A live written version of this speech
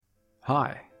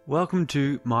Hi, welcome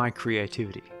to My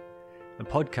Creativity, a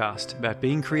podcast about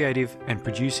being creative and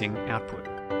producing output.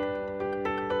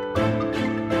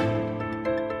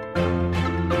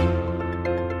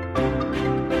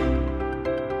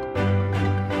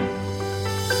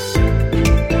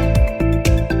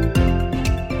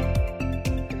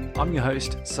 I'm your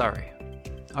host, Surrey.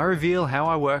 I reveal how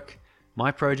I work,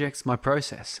 my projects, my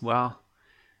process, well,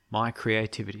 my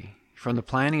creativity, from the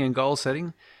planning and goal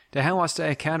setting to how I stay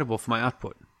accountable for my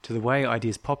output, to the way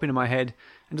ideas pop into my head,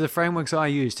 and to the frameworks I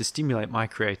use to stimulate my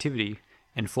creativity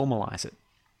and formalize it.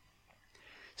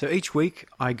 So each week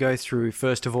I go through,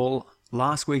 first of all,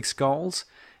 last week's goals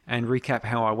and recap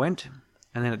how I went,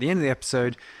 and then at the end of the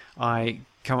episode I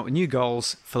come up with new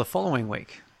goals for the following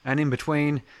week. And in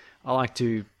between, I like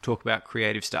to talk about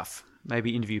creative stuff,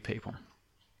 maybe interview people.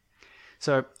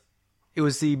 So it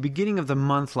was the beginning of the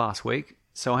month last week,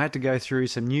 so I had to go through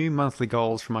some new monthly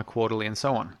goals for my quarterly and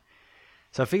so on.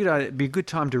 So I figured it'd be a good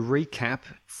time to recap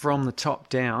from the top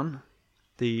down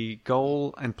the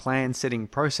goal and plan setting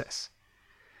process.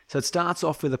 So it starts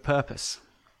off with a purpose.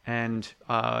 And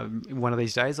one of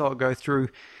these days I'll go through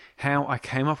how I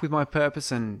came up with my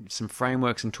purpose and some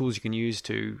frameworks and tools you can use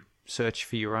to search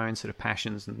for your own sort of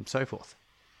passions and so forth.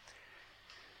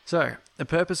 So the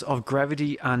purpose of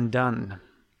Gravity Undone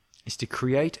is to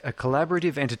create a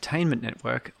collaborative entertainment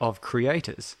network of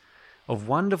creators of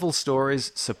wonderful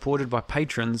stories supported by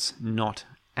patrons, not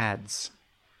ads.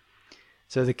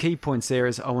 So the key points there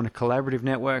is I want a collaborative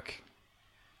network.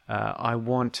 I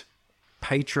want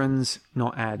patrons,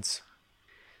 not ads.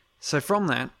 So from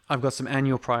that, I've got some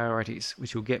annual priorities,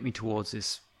 which will get me towards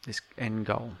this end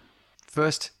goal.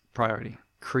 First priority,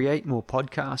 create more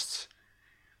podcasts.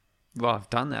 Well, I've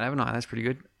done that, haven't I? That's pretty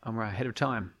good. I'm ahead of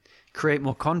time. Create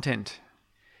more content.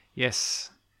 Yes,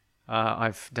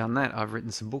 I've done that. I've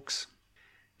written some books.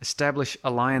 Establish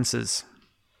alliances.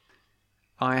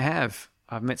 I've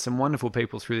met some wonderful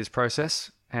people through this process,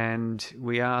 and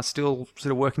we are still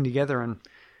sort of working together, and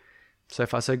so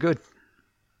far so good.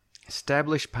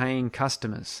 Establish paying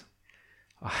customers.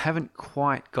 I haven't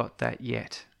quite got that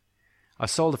yet. I've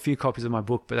sold a few copies of my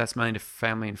book, but that's mainly to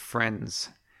family and friends.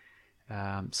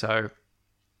 So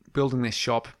building this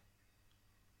shop,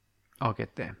 I'll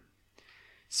get there.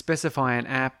 Specify an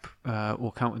app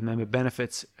or come up with member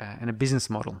benefits and a business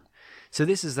model. So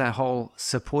this is that whole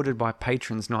supported by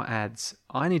patrons, not ads.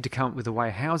 I need to come up with a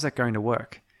way, how is that going to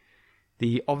work?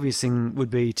 The obvious thing would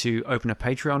be to open a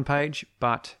Patreon page,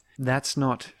 but that's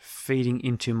not feeding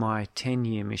into my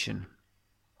 10-year mission,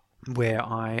 where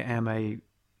I am a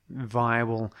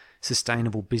viable,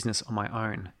 sustainable business on my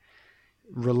own.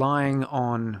 Relying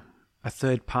on a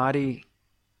third party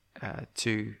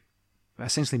to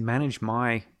essentially manage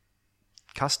my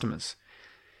customers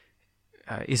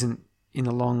isn't in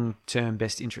the long-term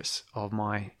best interests of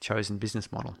my chosen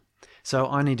business model. So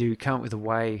I need to come up with a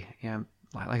way,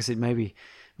 like I said, maybe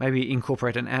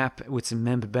incorporate an app with some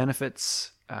member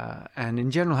benefits, and in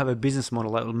general have a business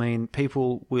model that will mean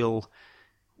people will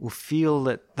feel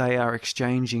that they are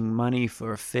exchanging money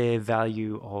for a fair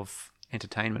value of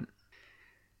entertainment.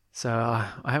 So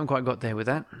I haven't quite got there with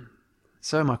that.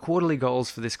 So my quarterly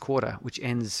goals for this quarter, which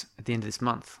ends at the end of this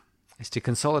month, is to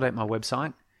consolidate my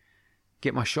website,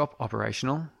 get my shop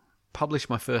operational, publish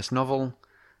my first novel,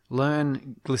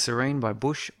 learn Glycerine by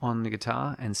Bush on the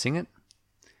guitar and sing it,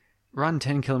 run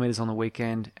 10 kilometers on the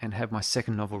weekend, and have my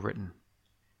second novel written,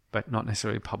 but not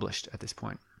necessarily published at this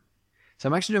point. So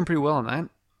I'm actually doing pretty well on that.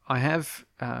 I have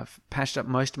patched up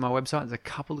most of my website. There's a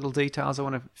couple little details I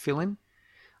want to fill in.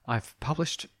 I've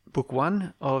published book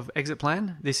 1 of Exit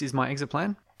Plan. This is my exit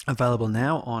plan, available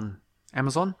now on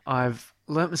Amazon. I've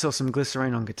learnt myself some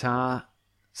Glycerine on guitar,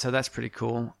 so that's pretty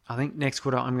cool. I think next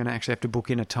quarter I'm going to actually have to book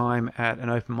in a time at an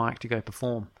open mic to go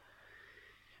perform.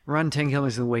 Run 10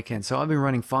 kilometers on the weekend. So I've been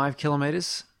running 5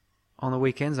 kilometers on the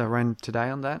weekends. I ran today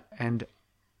on that, and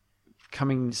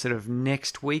coming sort of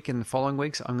next week and the following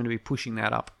weeks, I'm going to be pushing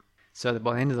that up so that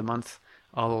by the end of the month,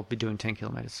 I'll be doing 10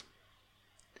 kilometers.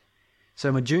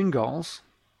 So my June goals,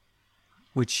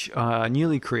 which are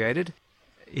newly created,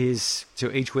 is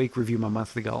to each week review my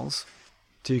monthly goals.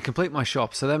 To complete my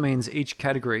shop, so that means each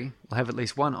category will have at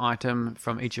least one item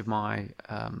from each of my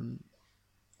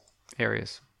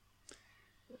areas.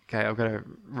 Okay, I've got to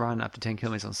run up to 10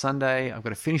 kilometers on Sunday. I've got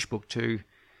to finish book 2,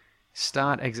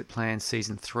 start Exit Plan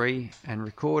Season 3, and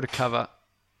record a cover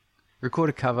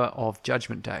of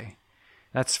Judgment Day.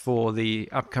 That's for the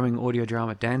upcoming audio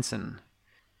drama Danson.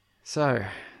 So,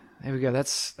 there we go.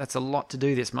 That's a lot to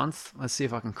do this month. Let's see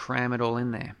if I can cram it all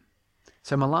in there.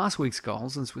 So my last week's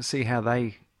goals, and we'll see how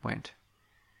they went.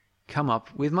 Come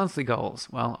up with monthly goals.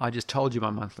 Well, I just told you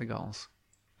my monthly goals.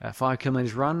 A 5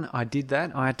 kilometers run. I did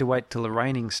that. I had to wait till the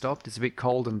raining stopped. It's a bit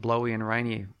cold and blowy and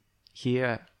rainy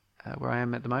here where I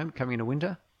am at the moment, coming into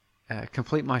winter.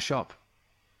 Complete my shop.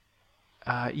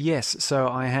 Yes, so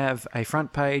I have a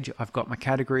front page. I've got my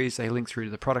categories. They link through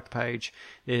to the product page.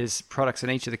 There's products in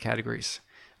each of the categories.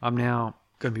 I'm now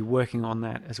going to be working on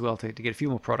that as well to get a few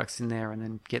more products in there and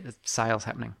then get the sales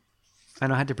happening.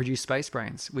 And I had to produce Space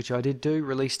Brains, which I did do.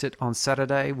 Released it on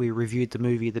Saturday. We reviewed the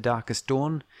movie The Darkest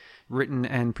Dawn, written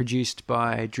and produced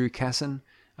by Drew Casson,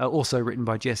 also written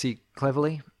by Jesse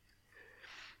Cleverly.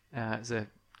 It's a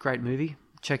great movie.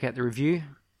 Check out the review,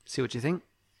 see what you think.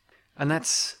 And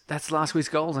that's last week's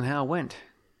goals and how it went.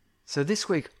 So this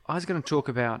week I was going to talk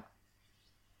about...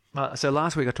 so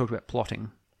last week I talked about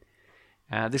plotting.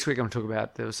 This week I'm going to talk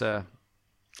about...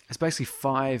 It's basically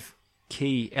 5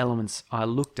 key elements I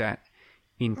looked at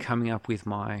in coming up with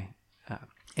my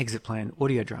exit plan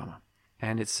audio drama.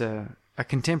 And it's a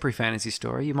contemporary fantasy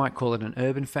story. You might call it an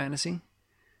urban fantasy.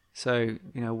 So,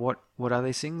 what are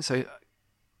these things? So,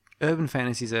 urban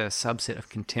fantasy is a subset of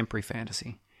contemporary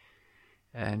fantasy.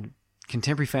 And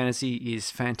contemporary fantasy is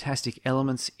fantastic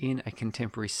elements in a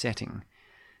contemporary setting.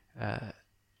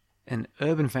 And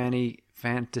urban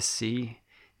fantasy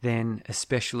then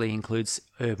especially includes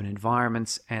urban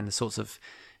environments and the sorts of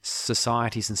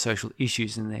societies and social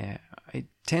issues in there. It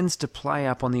tends to play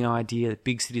up on the idea that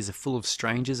big cities are full of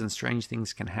strangers and strange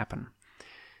things can happen.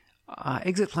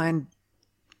 Exit Plan,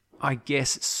 I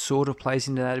guess, sort of plays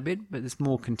into that a bit, but it's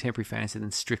more contemporary fantasy than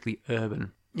strictly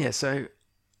urban. Yeah, so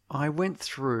I went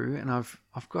through and I've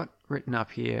got written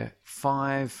up here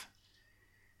five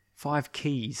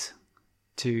keys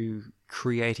to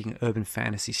creating an urban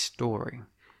fantasy story.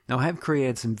 Now, I have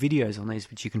created some videos on these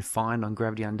which you can find on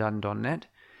gravityundone.net,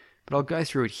 but I'll go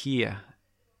through it here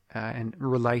and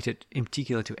relate it in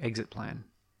particular to Exit Plan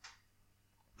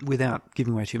without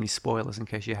giving away too many spoilers in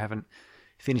case you haven't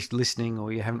finished listening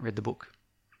or you haven't read the book.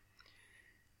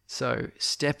 So,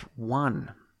 step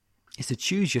 1 is to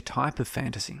choose your type of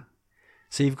fantasy.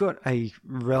 So you've got a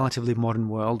relatively modern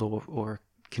world or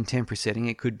a contemporary setting.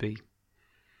 It could be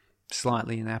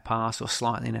slightly in our past or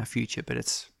slightly in our future, but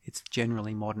it's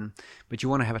generally modern. But you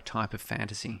want to have a type of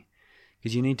fantasy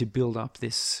because you need to build up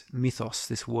this mythos,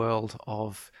 this world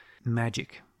of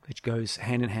magic which goes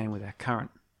hand in hand with our current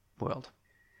world.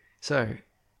 So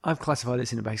I've classified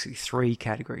this into basically 3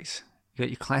 categories. You've got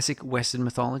your classic Western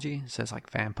mythology, so it's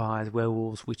like vampires,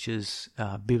 werewolves, witches,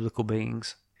 biblical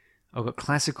beings. I've got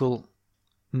classical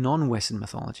non-Western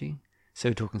mythology, so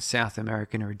we're talking South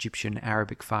American or Egyptian,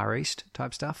 Arabic, Far East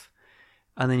type stuff.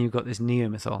 And then you've got this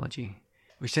neo-mythology,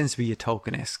 which tends to be your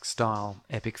Tolkien-esque style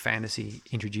epic fantasy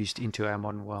introduced into our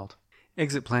modern world.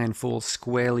 Exit Plan falls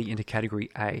squarely into category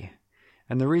A.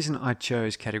 And the reason I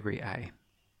chose category A,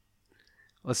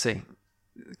 let's see,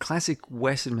 classic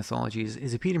Western mythology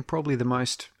is appeared in probably the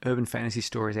most urban fantasy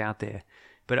stories out there,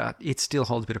 but it still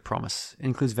holds a bit of promise. It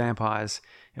includes vampires,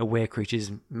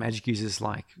 were-creatures, magic users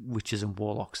like witches and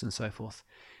warlocks and so forth.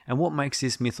 And what makes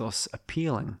this mythos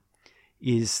appealing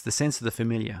is the sense of the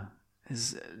familiar.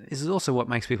 This is also what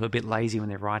makes people a bit lazy when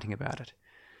they're writing about it.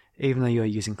 Even though you're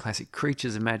using classic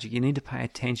creatures and magic, you need to pay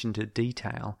attention to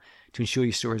detail to ensure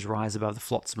your stories rise above the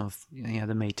flotsam of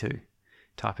the Me Too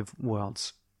type of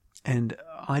worlds. And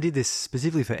I did this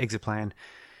specifically for Exit Plan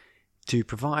to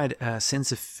provide a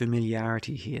sense of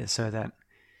familiarity here so that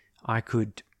I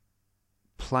could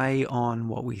play on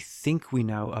what we think we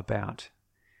know about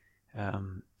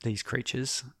these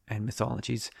creatures and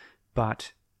mythologies,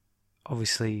 but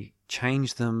obviously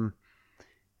change them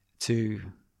to,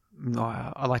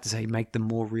 I like to say, make them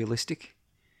more realistic,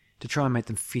 to try and make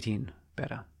them fit in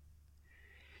better.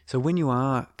 So when you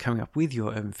are coming up with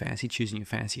your urban fantasy, choosing your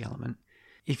fantasy element,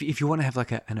 if you want to have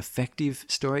like an effective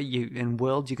story and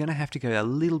world, you're going to have to go a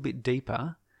little bit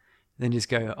deeper than just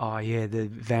go, oh yeah, the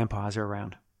vampires are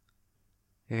around.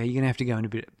 Yeah, you're going to have to go in a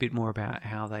bit more about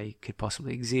how they could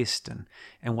possibly exist and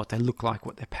what they look like,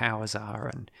 what their powers are,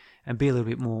 and be a little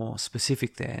bit more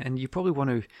specific there. And you probably want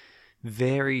to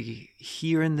vary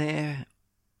here and there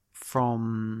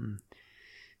from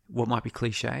what might be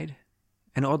cliched.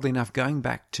 And oddly enough, going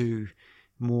back to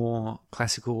more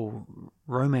classical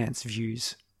romance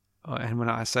views, and when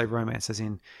I say romance as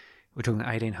in, we're talking the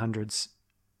 1800s,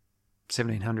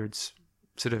 1700s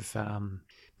sort of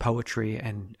poetry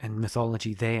and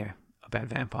mythology there about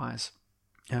vampires.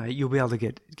 You'll be able to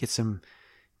get some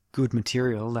good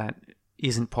material that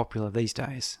isn't popular these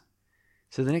days.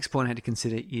 So the next point I had to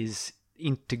consider is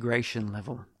integration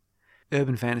level.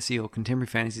 Urban fantasy or contemporary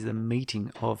fantasy is the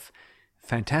meeting of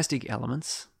fantastic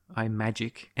elements,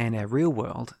 magic, and our real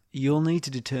world. You'll need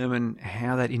to determine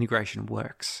how that integration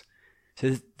works.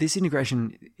 So this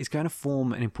integration is going to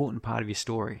form an important part of your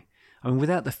story. I mean,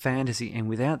 without the fantasy and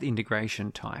without the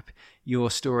integration type,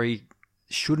 your story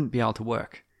shouldn't be able to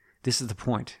work. This is the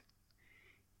point.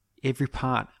 Every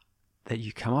part that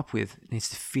you come up with needs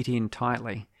to fit in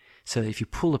tightly, so that if you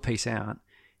pull a piece out,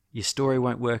 your story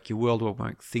won't work, your world won't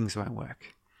work, things won't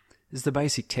work. This is the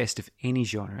basic test of any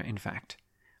genre, in fact.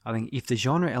 I think if the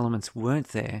genre elements weren't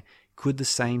there, could the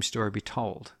same story be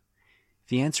told? If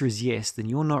the answer is yes, then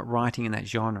you're not writing in that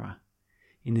genre,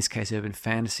 in this case urban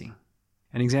fantasy.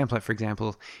 An example, for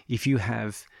example, if you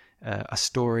have a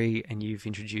story and you've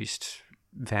introduced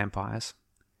vampires,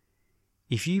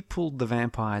 if you pulled the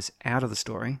vampires out of the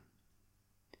story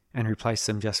and replaced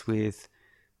them just with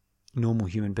normal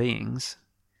human beings,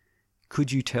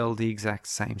 could you tell the exact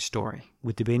same story?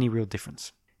 Would there be any real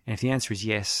difference? And if the answer is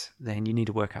yes, then you need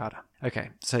to work harder. Okay,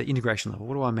 so integration level.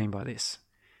 What do I mean by this?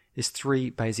 There's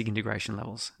 3 basic integration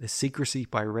levels. There's secrecy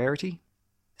by rarity,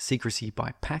 secrecy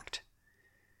by pact,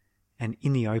 and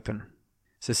in the open.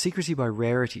 So secrecy by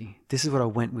rarity, this is what I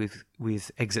went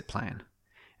with Exit Plan.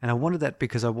 And I wanted that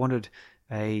because I wanted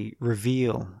a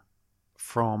reveal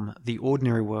from the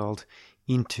ordinary world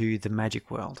into the magic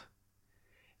world.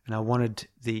 And I wanted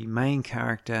the main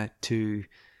character to,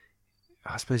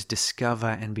 I suppose, discover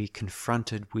and be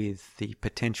confronted with the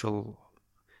potential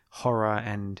horror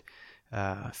and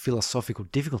philosophical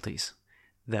difficulties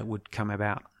that would come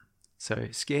about. So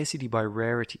scarcity by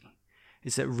rarity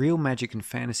is that real magic and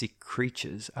fantasy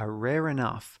creatures are rare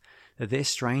enough that their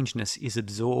strangeness is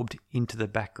absorbed into the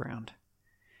background.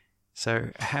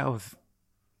 So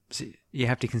you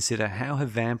have to consider, how have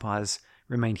vampires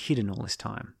remained hidden all this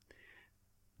time?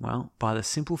 Well, by the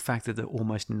simple fact that there are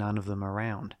almost none of them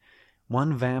around.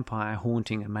 One vampire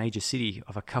haunting a major city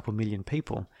of a couple million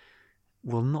people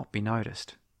will not be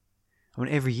noticed. I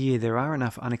mean, every year there are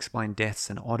enough unexplained deaths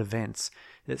and odd events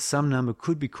that some number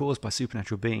could be caused by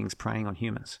supernatural beings preying on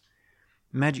humans.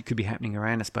 Magic could be happening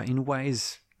around us, but in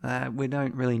ways we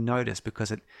don't really notice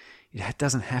because it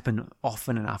doesn't happen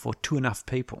often enough or to enough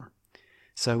people.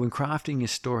 So when crafting your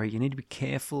story, you need to be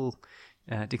careful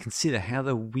to consider how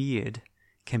the weird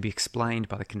can be explained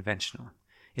by the conventional.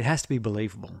 It has to be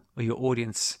believable, or your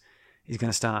audience is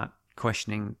going to start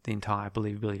questioning the entire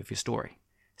believability of your story.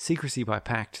 Secrecy by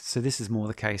pact, so this is more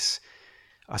the case,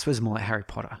 I suppose more like Harry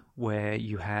Potter, where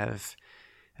you have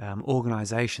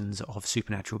organizations of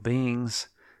supernatural beings,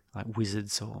 like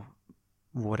wizards or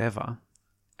whatever,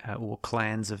 or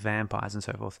clans of vampires and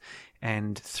so forth,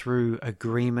 and through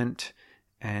agreement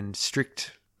and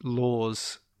strict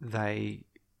laws, they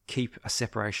keep a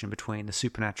separation between the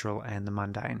supernatural and the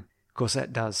mundane. Of course,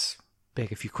 that does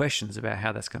beg a few questions about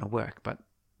how that's going to work, but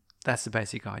that's the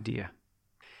basic idea.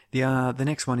 The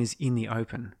next one is in the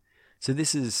open. So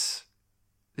this is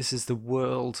the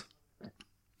world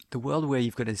where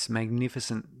you've got this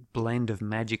magnificent blend of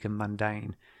magic and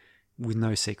mundane with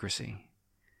no secrecy.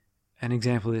 An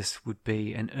example of this would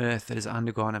be an Earth that has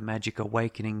undergone a magic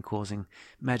awakening, causing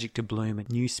magic to bloom and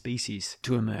new species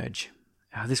to emerge.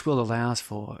 This world allows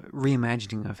for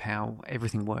reimagining of how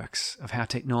everything works, of how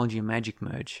technology and magic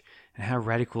merge, and how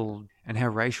radical and how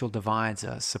racial divides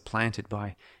are supplanted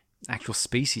by actual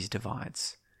species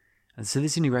divides. And so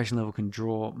this integration level can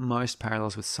draw most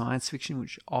parallels with science fiction,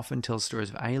 which often tells stories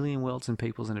of alien worlds and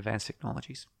peoples and advanced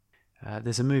technologies.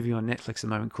 There's a movie on Netflix at the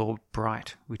moment called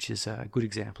Bright, which is a good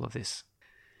example of this.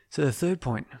 So the third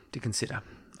point to consider,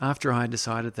 after I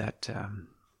decided that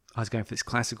I was going for this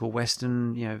classical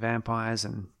Western, vampires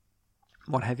and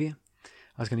what have you,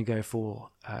 I was going to go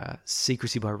for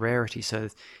secrecy by rarity. So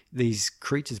these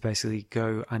creatures basically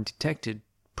go undetected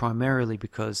primarily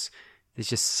because there's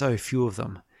just so few of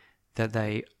them that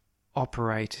they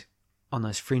operate on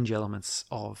those fringe elements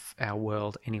of our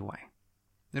world anyway.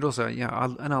 It also, I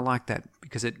like that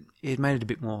because it made it a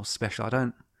bit more special.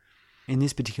 In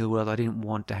this particular world, I didn't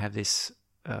want to have this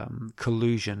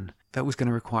collusion. That was going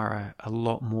to require a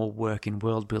lot more work in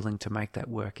world building to make that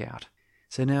work out.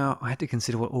 So now I had to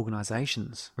consider what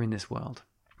organizations are in this world.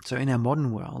 So in our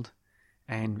modern world,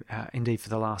 and indeed for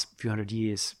the last few hundred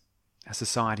years, our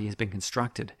society has been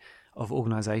constructed of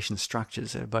organization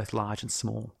structures that are both large and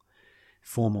small,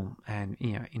 formal and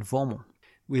informal.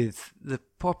 With the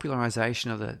popularization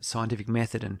of the scientific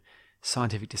method and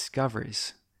scientific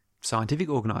discoveries, scientific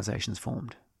organizations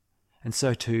formed. And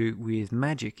so too with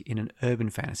magic in an urban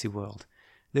fantasy world.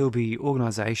 There will be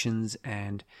organizations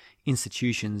and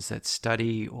institutions that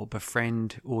study or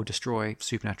befriend or destroy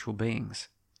supernatural beings.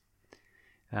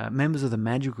 Members of the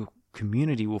magical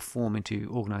community will form into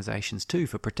organizations too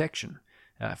for protection,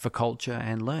 for culture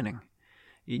and learning.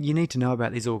 You need to know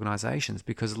about these organizations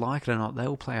because, like it or not, they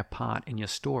will play a part in your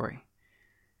story.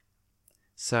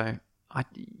 So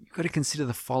you've got to consider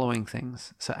the following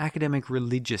things. So academic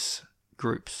religious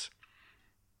groups.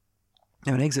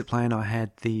 Now in Exit Plan, I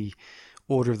had the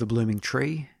Order of the Blooming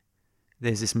Tree.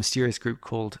 There's this mysterious group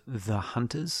called the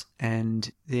Hunters,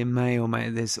 and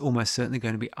there's almost certainly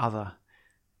going to be other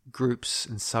groups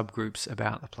and subgroups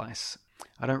about the place.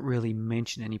 I don't really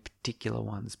mention any particular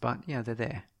ones, but yeah, they're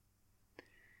there.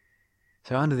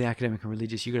 So under the academic and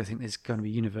religious, you've got to think there's going to be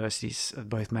universities of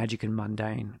both magic and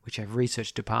mundane, which have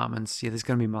research departments. Yeah, there's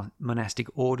going to be monastic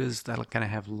orders that are going to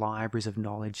have libraries of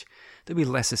knowledge. There'll be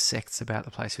lesser sects about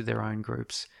the place with their own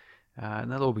groups,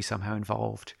 and they'll all be somehow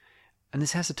involved. And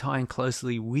this has to tie in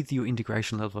closely with your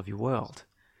integration level of your world.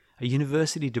 A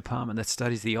university department that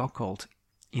studies the occult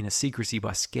in a secrecy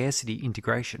by scarcity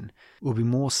integration will be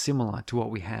more similar to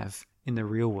what we have in the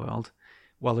real world,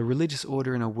 while a religious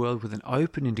order in a world with an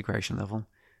open integration level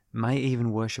may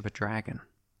even worship a dragon.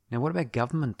 Now what about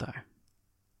government though?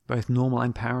 Both normal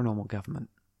and paranormal government.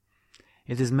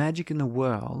 If there's magic in the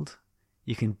world,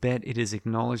 you can bet it is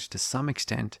acknowledged to some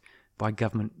extent by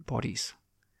government bodies.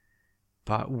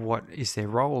 But what is their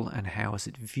role and how is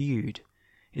it viewed?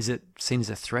 Is it seen as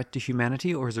a threat to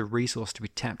humanity or as a resource to be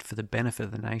tapped for the benefit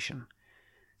of the nation?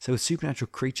 So with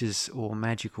supernatural creatures or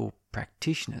magical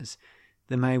practitioners,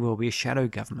 there may well be a shadow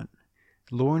government.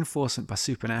 Law enforcement by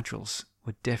supernaturals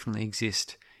would definitely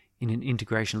exist in an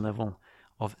integration level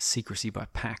of secrecy by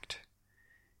pact.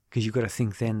 Because you've got to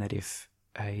think then that if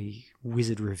a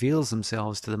wizard reveals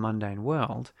themselves to the mundane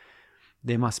world,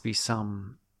 there must be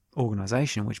some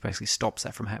organisation which basically stops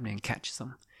that from happening and catches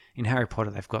them. In Harry Potter,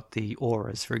 they've got the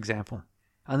auras, for example.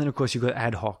 And then, of course, you've got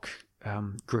ad hoc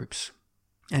groups.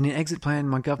 And in Exit Plan,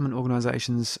 my government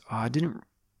organisations, I've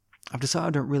decided I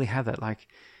don't really have that. Like,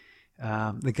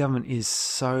 the government is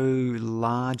so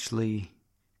largely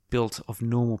built of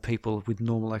normal people with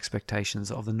normal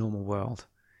expectations of the normal world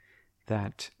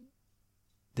that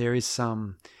there is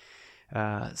some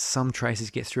traces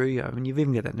get through. I mean, you've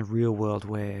even got that in the real world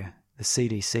where the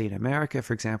CDC in America,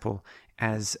 for example,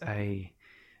 as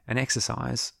an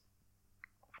exercise,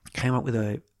 came up with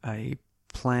a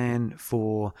plan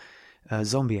for a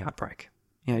zombie outbreak.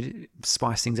 You know,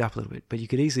 spice things up a little bit. But you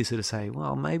could easily sort of say,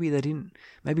 well, maybe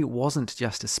it wasn't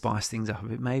just to spice things up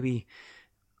a bit.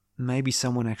 Maybe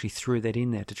someone actually threw that in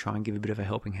there to try and give a bit of a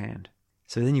helping hand.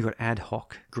 So then you've got ad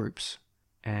hoc groups.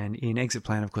 And in Exit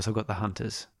Plan, of course, I've got the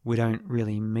Hunters. We don't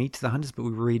really meet the Hunters, but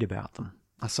we read about them.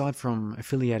 Aside from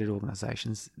affiliated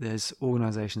organisations, there's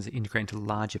organisations that integrate into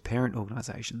larger parent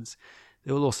organisations.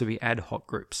 There will also be ad hoc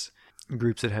groups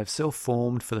that have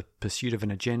self-formed for the pursuit of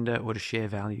an agenda or to share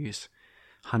values.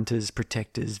 Hunters,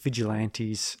 protectors,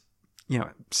 vigilantes,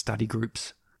 study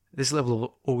groups. This level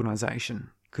of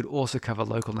organisation could also cover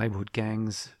local neighbourhood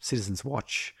gangs, Citizens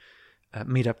Watch,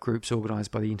 meetup groups organised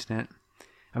by the internet.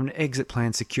 I mean, Exit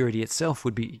Plan security itself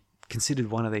would be considered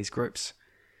one of these groups.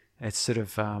 It's sort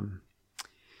of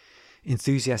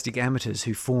enthusiastic amateurs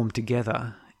who form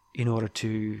together in order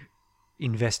to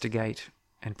investigate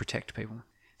and protect people.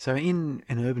 So in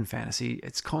an urban fantasy,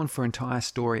 it's common for entire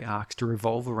story arcs to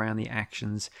revolve around the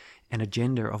actions and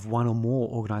agenda of one or more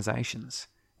organisations.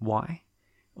 Why?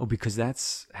 Well, because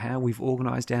that's how we've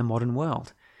organised our modern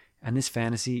world, and this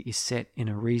fantasy is set in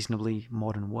a reasonably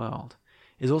modern world.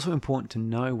 It's also important to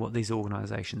know what these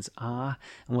organisations are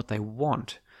and what they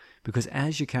want, because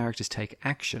as your characters take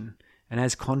action, and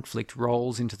as conflict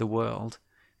rolls into the world,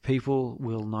 people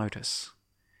will notice.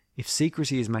 If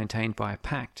secrecy is maintained by a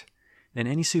pact, then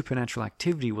any supernatural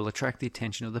activity will attract the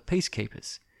attention of the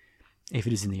peacekeepers. If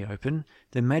it is in the open,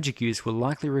 then magic use will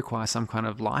likely require some kind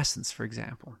of license, for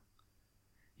example.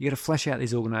 You got to flesh out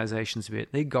these organisations a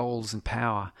bit, their goals and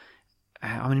power.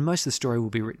 I mean, most of the story will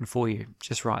be written for you,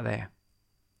 just right there.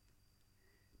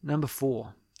 Number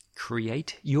 4,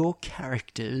 create your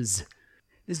characters.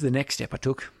 This is the next step I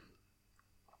took.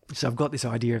 So I've got this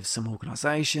idea of some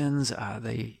organisations,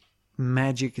 the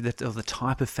magic of the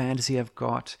type of fantasy I've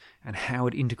got, and how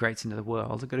it integrates into the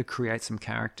world. I've got to create some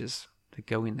characters that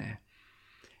go in there.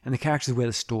 And the characters are where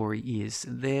the story is.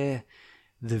 They're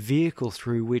the vehicle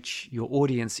through which your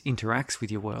audience interacts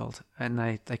with your world, and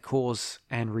they cause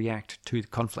and react to the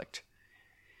conflict.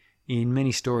 In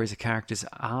many stories, the characters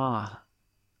are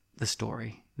the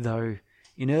story, though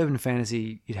in urban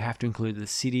fantasy, you'd have to include the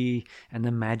city and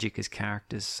the magic as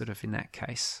characters, sort of in that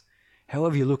case.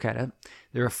 However you look at it,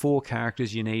 there are 4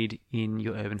 characters you need in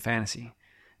your urban fantasy.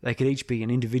 They could each be an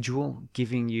individual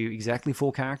giving you exactly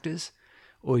 4 characters,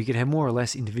 or you could have more or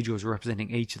less individuals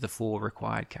representing each of the 4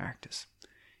 required characters.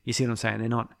 You see what I'm saying? They're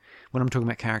not, when I'm talking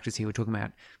about characters here, we're talking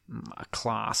about a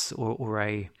class or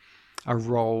a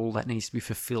role that needs to be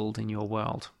fulfilled in your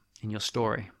world, in your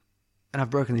story. And I've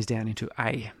broken these down into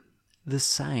A, the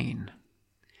sane.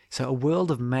 So a world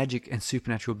of magic and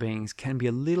supernatural beings can be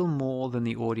a little more than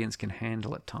the audience can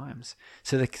handle at times.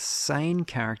 So the sane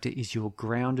character is your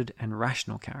grounded and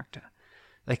rational character.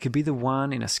 They could be the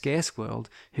one in a scarce world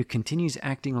who continues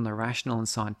acting on the rational and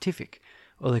scientific,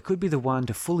 or they could be the one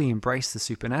to fully embrace the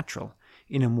supernatural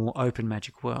in a more open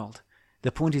magic world.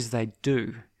 The point is they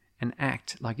do and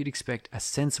act like you'd expect a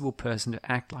sensible person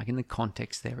to act like in the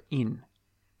context they're in.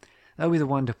 They'll be the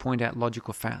one to point out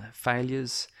logical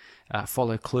failures,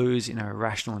 follow clues in a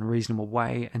rational and reasonable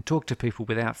way, and talk to people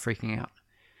without freaking out.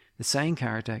 The sane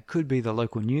character could be the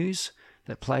local news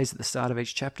that plays at the start of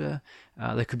each chapter.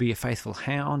 There could be a faithful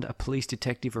hound, a police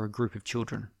detective, or a group of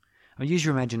children. Use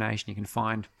your imagination. You can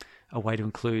find a way to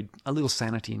include a little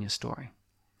sanity in your story.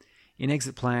 In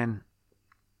Exit Plan,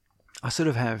 I sort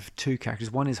of have two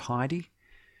characters. One is Heidi.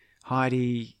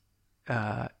 Heidi,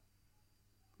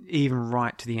 even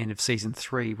right to the end of Season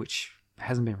 3, which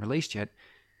hasn't been released yet,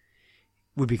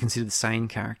 would be considered the sane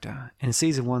character. And in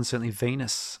Season 1, certainly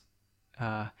Venus,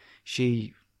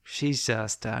 she's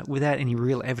just, without any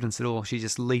real evidence at all, she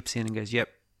just leaps in and goes, yep,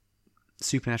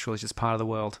 supernatural is just part of the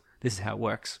world. This is how it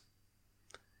works.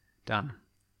 Done.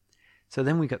 So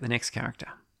then we got the next character,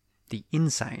 the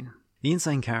insane. The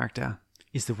insane character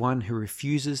is the one who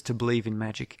refuses to believe in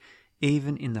magic,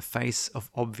 even in the face of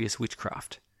obvious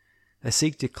witchcraft. They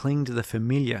seek to cling to the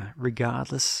familiar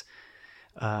regardless.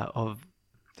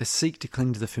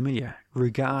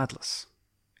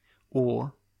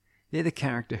 Or they're the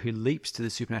character who leaps to the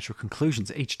supernatural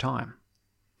conclusions each time.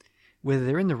 Whether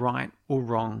they're in the right or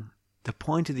wrong, the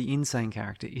point of the insane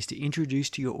character is to introduce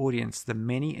to your audience the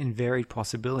many and varied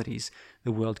possibilities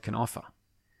the world can offer.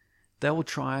 They will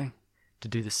try to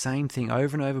do the same thing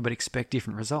over and over but expect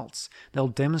different results. They'll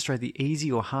demonstrate the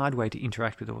easy or hard way to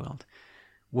interact with the world.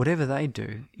 Whatever they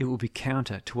do, it will be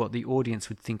counter to what the audience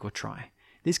would think or try.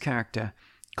 This character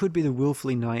could be the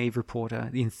willfully naive reporter,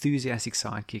 the enthusiastic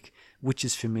sidekick,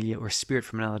 witch's familiar, or a spirit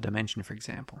from another dimension, for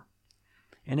example.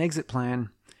 In Exit Plan,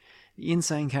 the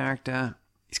insane character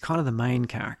is kind of the main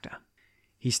character.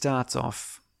 He starts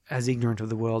off as ignorant of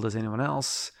the world as anyone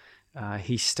else.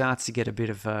 He starts to get a bit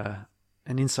of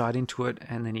an insight into it,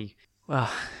 and then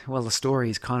the story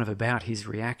is kind of about his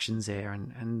reactions there,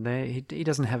 and he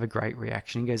doesn't have a great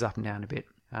reaction. He goes up and down a bit.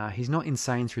 He's not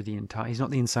insane he's not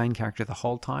the insane character the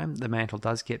whole time. The mantle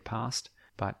does get passed,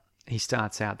 but he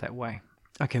starts out that way.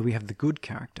 Okay, we have the good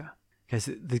character, because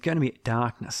there's going to be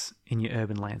darkness in your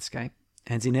urban landscape,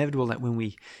 and it's inevitable that when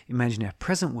we imagine our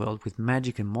present world with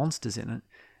magic and monsters in it,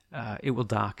 it will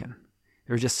darken.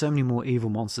 There are just so many more evil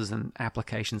monsters and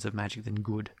applications of magic than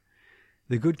good.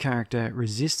 The good character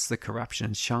resists the corruption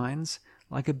and shines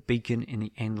like a beacon in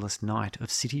the endless night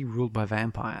of city ruled by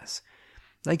vampires.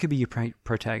 They could be your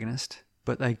protagonist,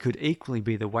 but they could equally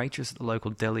be the waitress at the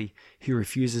local deli who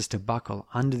refuses to buckle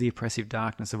under the oppressive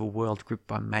darkness of a world gripped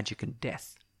by magic and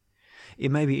death.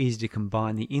 It may be easy to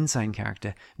combine the insane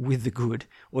character with the good,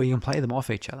 or you can play them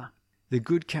off each other. The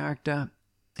good character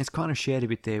is kind of shared a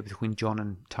bit there between John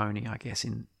and Tony, I guess,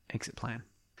 in Exit Plan.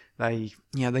 They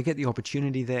get the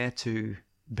opportunity there to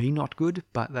be not good,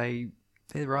 but they're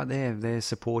right there. They're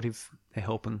supportive, they're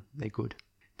helping, they're good.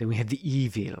 Then we have the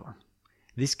evil.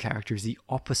 This character is the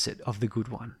opposite of the good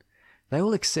one. They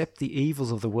will accept the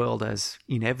evils of the world as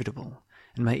inevitable,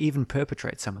 and may even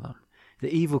perpetrate some of them.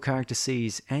 The evil character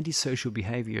sees antisocial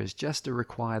behavior as just a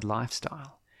required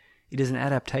lifestyle. It is an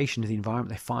adaptation to the environment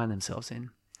they find themselves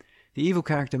in. The evil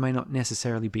character may not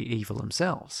necessarily be evil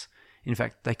themselves. In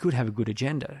fact, they could have a good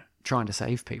agenda, trying to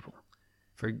save people,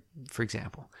 for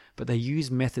example, but they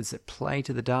use methods that play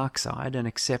to the dark side and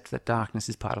accept that darkness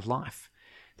is part of life.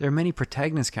 There are many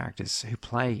protagonist characters who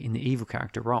play in the evil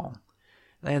character role.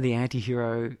 They are the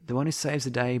anti-hero, the one who saves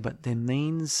the day, but their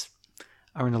means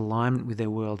are in alignment with their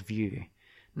worldview.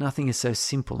 Nothing is so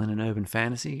simple in an urban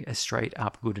fantasy as straight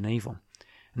up good and evil,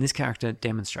 and this character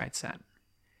demonstrates that.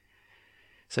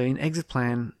 So in Exit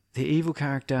Plan, the evil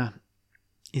character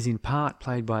is in part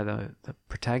played by the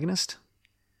protagonist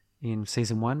in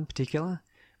Season 1 in particular,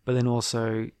 but then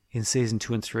also in Season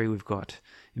 2 and 3 we've got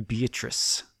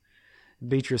Beatrice.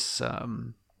 Beatrice,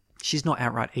 she's not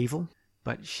outright evil,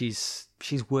 but she's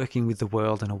working with the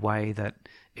world in a way that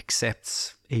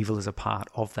accepts evil as a part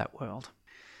of that world.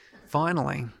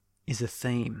 Finally is a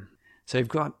theme. So you've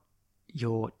got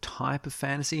your type of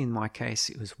fantasy. In my case,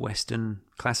 it was Western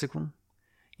classical.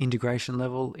 Integration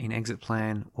level in Exit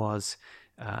Plan was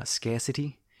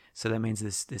scarcity. So that means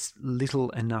there's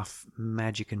little enough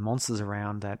magic and monsters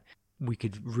around that we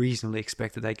could reasonably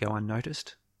expect that they go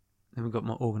unnoticed. Then we've got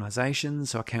more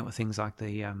organisations, so I count with things like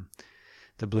the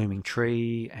the blooming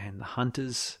tree and the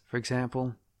hunters, for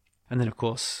example. And then, of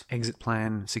course, exit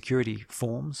plan security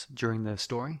forms during the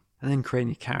story. And then creating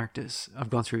your characters. I've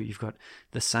gone through, you've got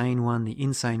the sane one, the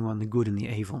insane one, the good and the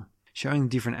evil, showing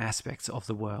different aspects of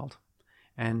the world.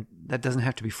 And that doesn't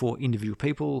have to be for individual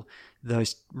people.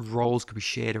 Those roles could be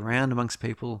shared around amongst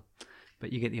people,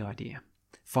 but you get the idea.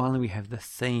 Finally, we have the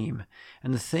theme.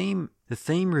 And the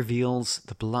theme reveals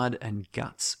the blood and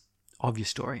guts of your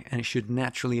story, and it should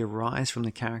naturally arise from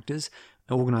the characters,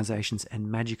 organizations,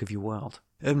 and magic of your world.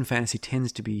 Urban fantasy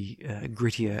tends to be a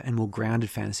grittier and more grounded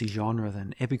fantasy genre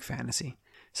than epic fantasy.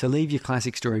 So leave your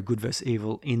classic story good vs.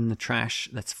 evil in the trash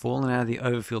that's fallen out of the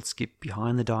overfilled skip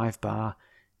behind the dive bar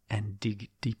and dig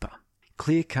deeper.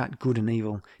 Clear-cut good and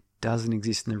evil doesn't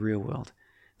exist in the real world.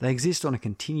 They exist on a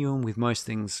continuum with most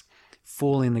things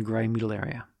fall in the grey middle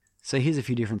area. So here's a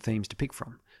few different themes to pick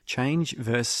from. Change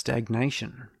versus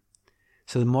stagnation.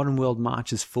 So the modern world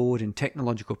marches forward in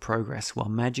technological progress while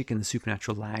magic and the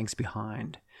supernatural lags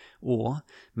behind. Or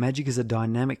magic is a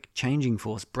dynamic, changing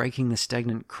force breaking the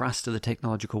stagnant crust of the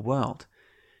technological world.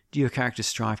 Do your characters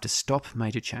strive to stop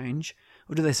major change,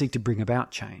 or do they seek to bring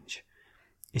about change?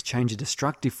 Is change a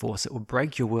destructive force that will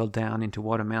break your world down into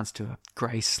what amounts to a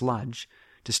grey sludge,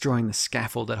 destroying the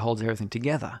scaffold that holds everything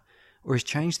together? Or is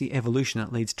change the evolution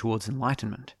that leads towards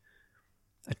enlightenment?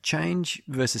 A change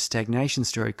versus stagnation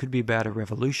story could be about a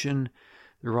revolution,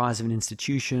 the rise of an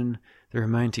institution, the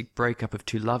romantic breakup of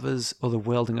two lovers, or the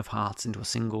welding of hearts into a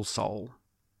single soul.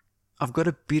 I've got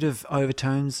a bit of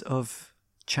overtones of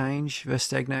change versus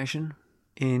stagnation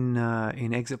in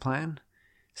Exit Plan.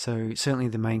 So certainly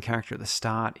the main character at the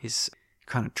start is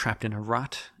kind of trapped in a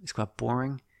rut. It's quite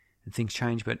boring and things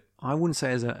change, but I wouldn't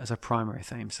say as a primary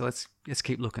theme. So let's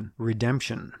keep looking.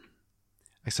 Redemption.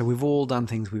 So we've all done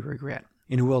things we regret.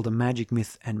 In a world of magic,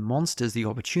 myth, and monsters, the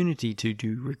opportunity to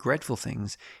do regretful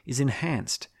things is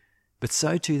enhanced, but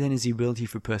so too then is the ability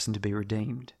for a person to be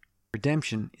redeemed.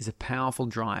 Redemption is a powerful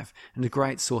drive and a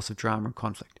great source of drama and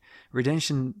conflict.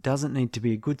 Redemption doesn't need to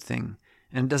be a good thing,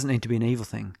 and it doesn't need to be an evil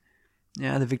thing.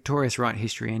 Now, the victorious write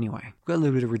history anyway. I've got a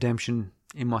little bit of redemption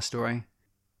in my story,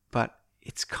 but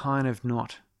it's kind of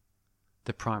not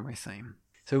the primary theme.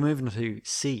 So we're moving on to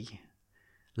C,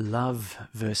 love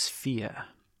versus fear.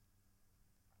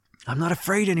 I'm not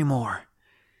afraid anymore.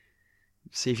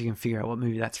 See if you can figure out what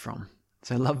movie that's from.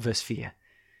 So love versus fear.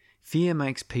 Fear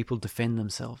makes people defend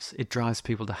themselves. It drives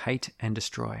people to hate and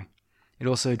destroy. It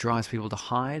also drives people to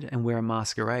hide and wear a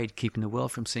masquerade, keeping the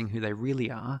world from seeing who they really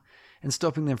are and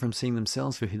stopping them from seeing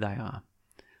themselves for who they are.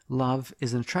 Love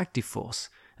is an attractive force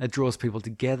that draws people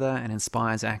together and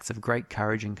inspires acts of great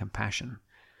courage and compassion.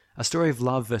 A story of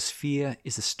love versus fear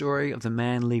is the story of the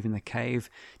man leaving the cave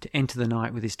to enter the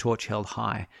night with his torch held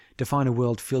high, to find a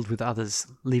world filled with others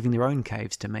leaving their own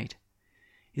caves to meet.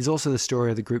 It is also the story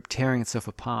of the group tearing itself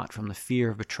apart from the fear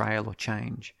of betrayal or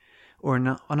change. Or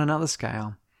on another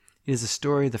scale, it is the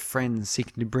story of the friends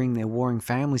seeking to bring their warring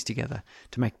families together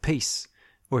to make peace.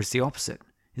 Or it's the opposite.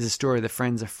 It is the story of the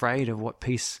friends afraid of what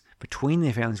peace between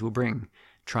their families will bring,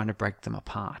 trying to break them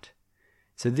apart.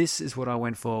 So this is what I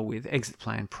went for with Exit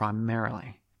Plan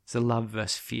primarily. It's the love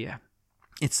versus fear.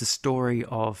 It's the story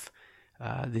of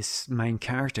this main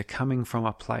character coming from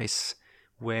a place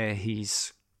where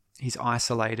he's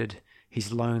isolated,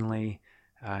 he's lonely,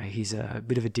 he's a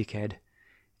bit of a dickhead,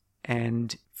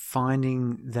 and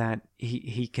finding that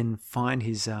he can find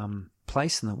his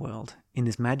place in the world, in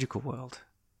this magical world.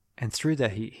 And through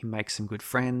that he makes some good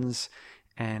friends,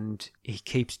 and he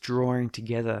keeps drawing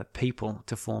together people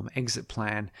to form Exit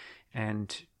Plan.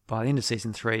 And by the end of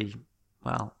Season 3,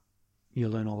 well,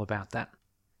 you'll learn all about that.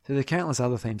 So there are countless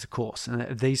other themes, of course,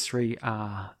 and these three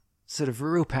are sort of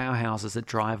real powerhouses that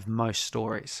drive most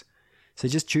stories. So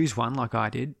just choose one, like I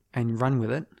did, and run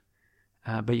with it,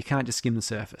 but you can't just skim the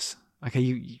surface. Okay,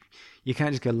 you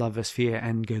can't just go love versus fear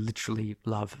and go literally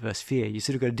love versus fear. You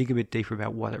sort of got to dig a bit deeper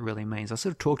about what it really means. I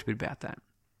sort of talked a bit about that.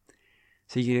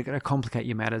 So you've got to complicate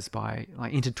your matters by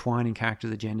intertwining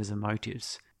characters, agendas, and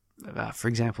motives. For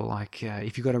example,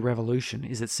 if you've got a revolution,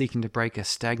 is it seeking to break a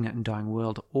stagnant and dying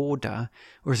world order,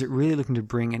 or is it really looking to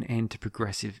bring an end to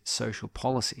progressive social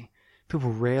policy?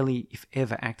 People rarely, if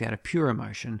ever, act out of pure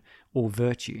emotion or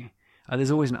virtue.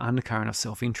 There's always an undercurrent of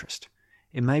self-interest.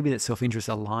 It may be that self-interest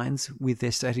aligns with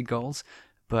their stated goals,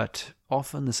 but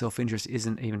often the self-interest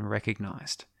isn't even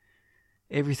recognized.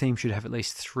 Every theme should have at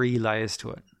least 3 layers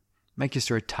to it. Make your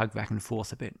story tug back and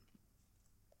forth a bit.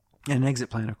 And an Exit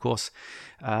Plan, of course,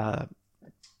 and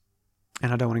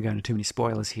I don't want to go into too many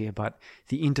spoilers here, but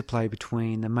the interplay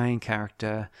between the main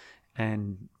character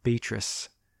and Beatrice's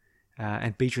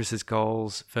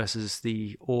goals versus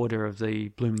the order of the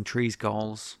Blooming Trees'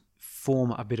 goals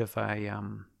form a bit of a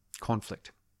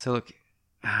conflict. So look,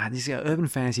 this urban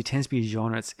fantasy tends to be a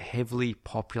genre that's heavily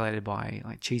populated by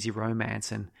like cheesy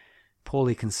romance and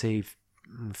poorly conceived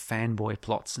fanboy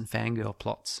plots and fangirl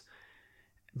plots.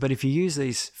 But if you use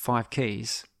these 5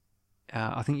 keys,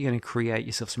 I think you're going to create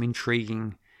yourself some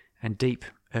intriguing and deep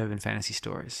urban fantasy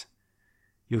stories.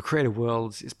 You'll create a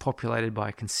world that is populated by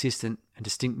a consistent and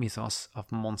distinct mythos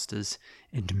of monsters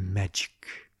and magic.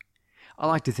 I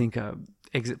like to think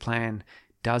Exit Plan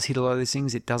does hit a lot of these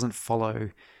things. It doesn't follow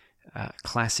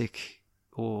classic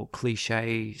or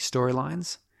cliche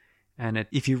storylines. And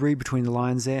if you read between the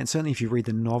lines there, and certainly if you read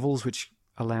the novels, which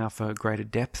allow for greater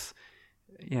depth,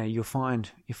 you'll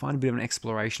find a bit of an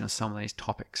exploration of some of these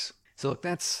topics. So look,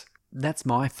 that's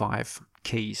my 5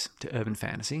 keys to urban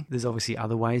fantasy. There's obviously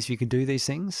other ways you could do these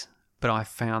things, but I've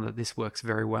found that this works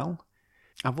very well.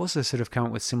 I've also sort of come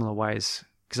up with similar ways,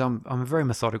 because I'm a very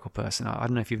methodical person. I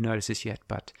don't know if you've noticed this yet,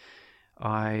 but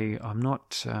I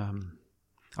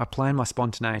plan my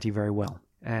spontaneity very well,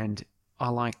 and I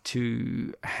like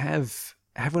to have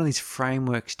one of these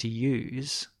frameworks to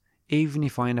use, even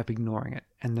if I end up ignoring it.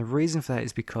 And the reason for that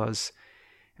is because,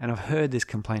 and I've heard this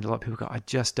complaint a lot, people go, I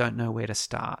just don't know where to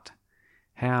start.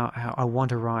 How I want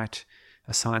to write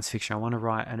a science fiction, I want to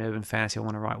write an urban fantasy, I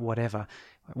want to write whatever.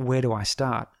 Where do I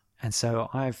start? And so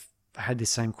I've had the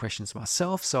same questions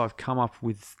myself, so I've come up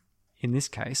with, in this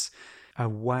case, a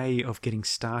way of getting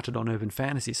started on urban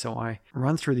fantasy. So I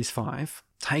run through these 5,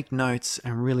 take notes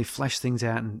and really flesh things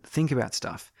out and think about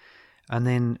stuff. And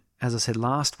then, as I said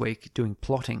last week, doing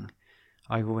plotting,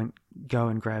 I go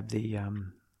and grab the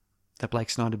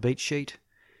Blake Snyder beat sheet,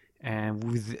 and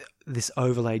with this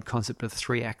overlaid concept of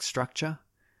 3-act structure,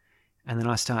 and then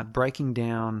I start breaking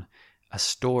down a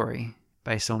story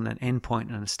based on an end point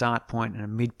and a start point and a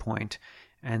midpoint,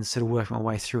 and sort of work my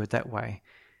way through it that way.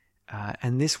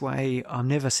 And this way, I'm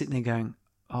never sitting there going,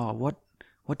 oh, what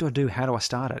do I do? How do I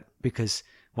start it? Because,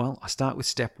 well, I start with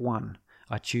step 1.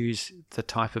 I choose the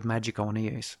type of magic I want to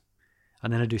use.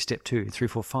 And then I do step 2, 3,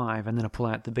 4, 5, and then I pull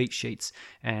out the beat sheets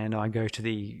and I go to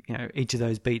each of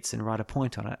those beats and write a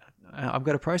point on it. I've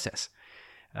got a process.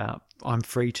 I'm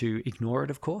free to ignore it,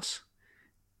 of course,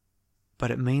 but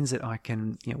it means that I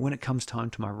can, when it comes time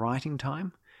to my writing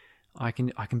time, I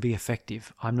can be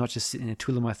effective. I'm not just sitting there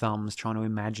twiddling my thumbs trying to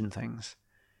imagine things.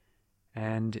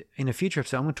 And in a future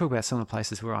episode, I'm going to talk about some of the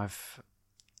places where I've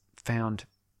found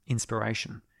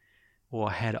inspiration or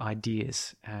had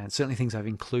ideas, and certainly things I've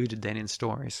included then in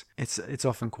stories. It's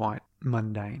often quite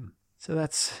mundane. So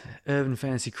that's urban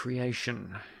fantasy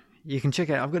creation. You can check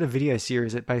out, I've got a video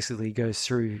series that basically goes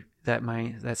through that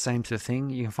same sort of thing.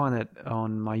 You can find that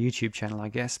on my YouTube channel, I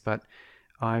guess, but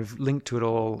I've linked to it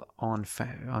all on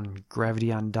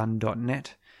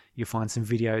gravityundone.net. You'll find some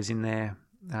videos in there.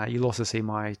 You'll also see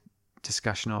my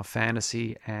discussion of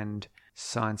fantasy and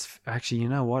science. Actually, you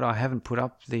know what? I haven't put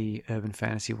up the urban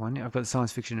fantasy one. I've got the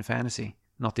science fiction and fantasy,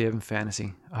 not the urban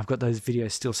fantasy. I've got those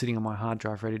videos still sitting on my hard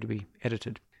drive ready to be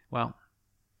edited. Well,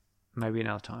 maybe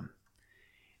another time.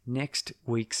 Next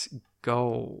week's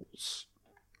goals.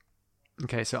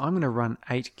 Okay, so I'm going to run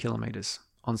 8 kilometers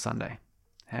on Sunday.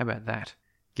 How about that?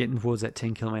 Getting towards that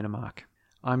 10 kilometer mark.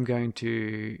 I'm going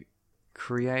to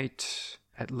create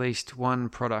at least one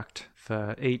product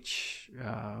for each,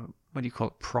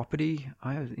 property,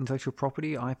 intellectual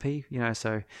property, IP,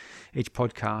 so each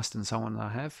podcast and so on that I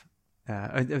have.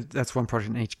 That's one product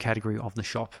in each category of the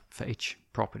shop for each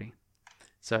property.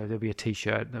 So there'll be a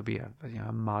t-shirt, there'll be a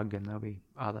mug, and there'll be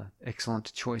other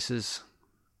excellent choices.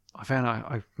 I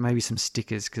found maybe some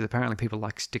stickers, because apparently people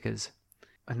like stickers.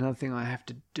 Another thing I have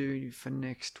to do for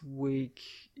next week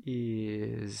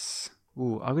is...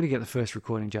 I've got to get the first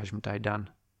recording Judgment Day done.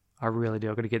 I really do.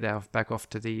 I've got to get that back off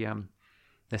to the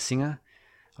singer.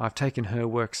 I've taken her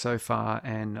work so far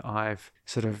and I've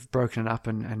sort of broken it up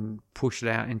and pushed it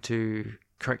out into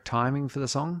correct timing for the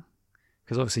song.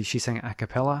 Because obviously she sang it a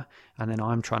cappella and then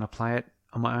I'm trying to play it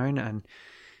on my own, and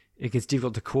it gets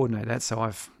difficult to coordinate that. So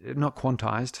I've not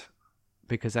quantized,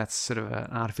 because that's sort of an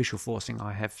artificial forcing.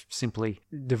 I have simply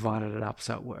divided it up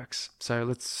so it works. So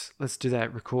let's do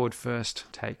that. Record first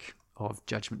take of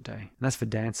Judgment Day. And that's for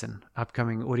Dancing,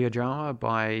 upcoming audio drama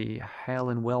by Hale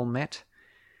and Well Met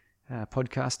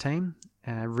podcast team,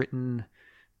 written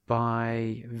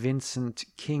by Vincent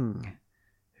King,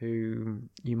 who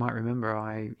you might remember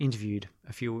I interviewed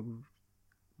a few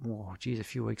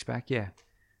weeks back.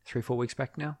 3-4 weeks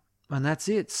back now. And that's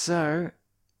it. So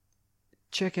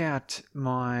check out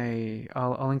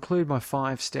I'll include my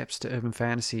 5 steps to urban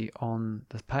fantasy on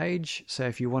the page. So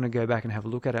if you want to go back and have a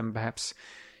look at it and perhaps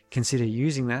consider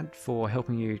using that for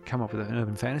helping you come up with an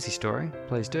urban fantasy story,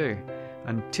 please do.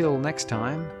 Until next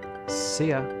time, See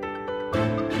ya.